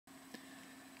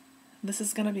This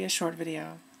is going to be a short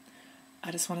video.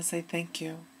 I just want to say thank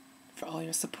you for all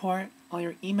your support, all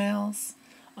your emails,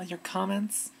 all your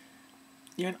comments.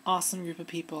 You're an awesome group of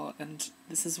people, and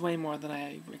this is way more than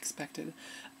I expected.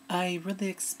 I really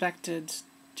expected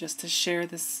just to share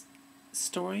this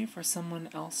story for someone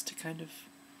else to kind of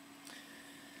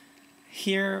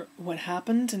hear what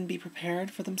happened and be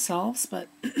prepared for themselves, but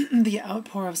the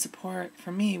outpour of support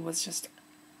for me was just,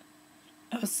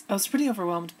 I was pretty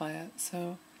overwhelmed by it,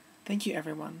 so thank you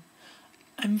everyone.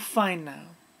 I'm fine now.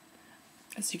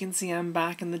 As you can see, I'm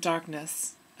back in the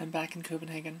darkness. I'm back in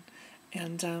Copenhagen,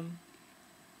 and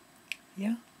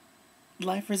yeah,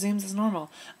 life resumes as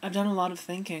normal. I've done a lot of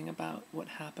thinking about what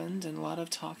happened and a lot of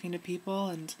talking to people,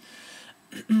 and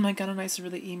I got a nice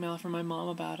really email from my mom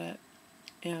about it.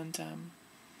 And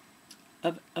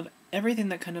of everything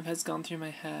that kind of has gone through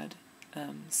my head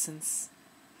since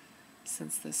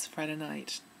this Friday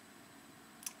night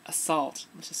assault,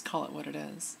 let's just call it what it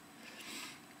is,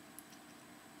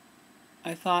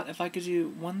 I thought if I could do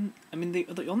one,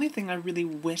 the only thing I really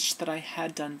wish that I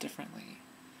had done differently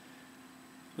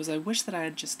was I wish that I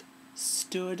had just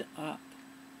stood up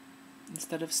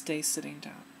instead of sitting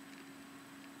down.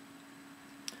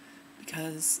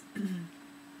 Because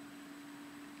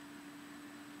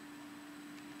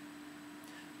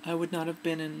I would not have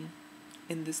been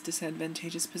in this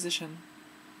disadvantageous position.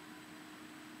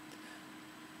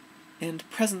 And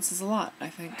presence is a lot, I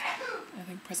think. I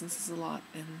think presence is a lot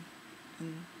in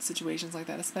situations like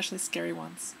that, especially scary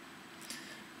ones.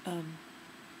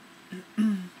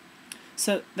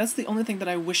 So that's the only thing that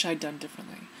I wish I'd done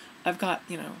differently. I've got,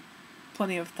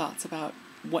 plenty of thoughts about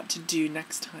what to do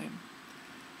next time.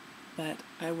 But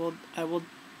I will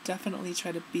definitely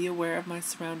try to be aware of my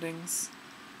surroundings,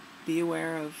 be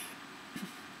aware of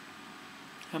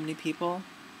how many people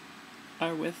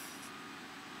are with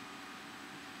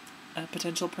a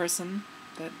potential person,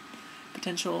 that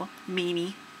potential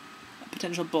meanie, a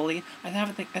potential bully. I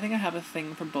think I have a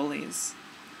thing for bullies.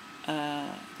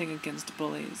 A thing against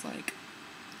bullies, like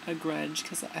a grudge,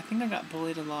 because I think I got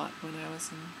bullied a lot when I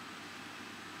was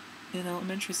in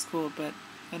elementary school, but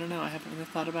I don't know, I haven't really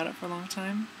thought about it for a long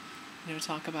time.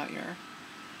 Talk about your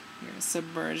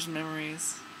submerged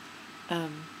memories.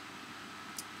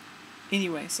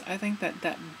 Anyway, so I think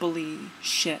that bully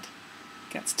shit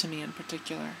gets to me in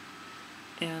particular.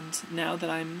 And now that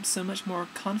I'm so much more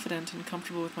confident and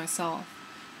comfortable with myself,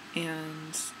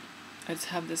 and I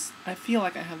feel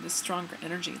like I have this stronger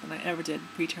energy than I ever did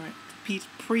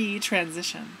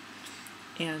pre-transition.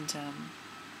 And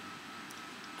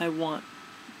I want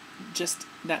just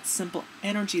that simple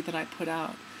energy that I put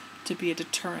out to be a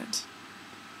deterrent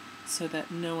so that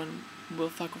no one will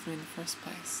fuck with me in the first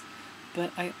place.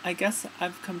 But I guess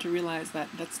I've come to realize that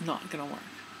that's not gonna work.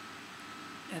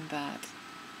 And that,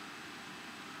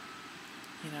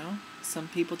 some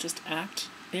people just act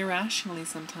irrationally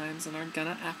sometimes and are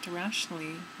gonna act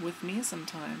irrationally with me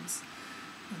sometimes.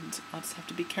 And I'll just have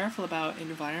to be careful about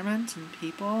environment and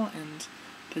people and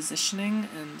positioning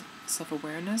and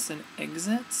self-awareness and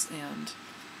exits and,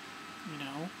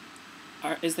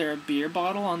 is there a beer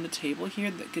bottle on the table here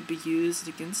that could be used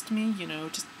against me?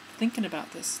 Just thinking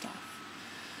about this stuff.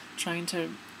 Trying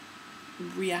to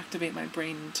reactivate my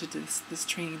brain into this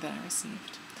training that I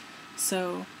received.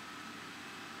 So,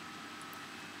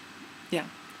 yeah,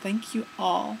 thank you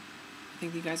all. I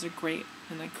think you guys are great,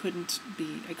 and I couldn't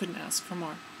ask for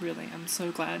more, really. I'm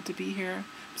so glad to be here.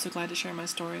 I'm so glad to share my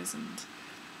stories, and,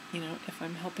 if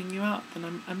I'm helping you out,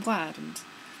 then I'm glad, and,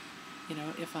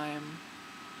 if I'm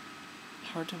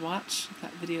hard to watch, if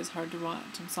that video is hard to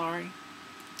watch, I'm sorry,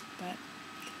 but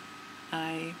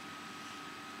I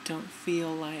don't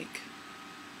feel like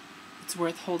it's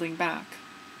worth holding back,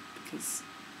 because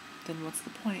then what's the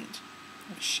point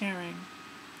of sharing?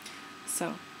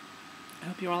 So, I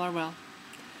hope you all are well.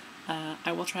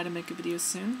 I will try to make a video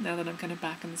soon, now that I'm kind of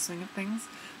back in the swing of things,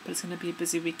 but it's going to be a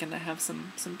busy weekend. I have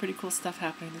some pretty cool stuff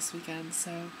happening this weekend,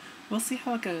 so we'll see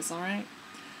how it goes, alright?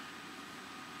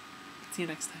 See you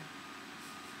next time.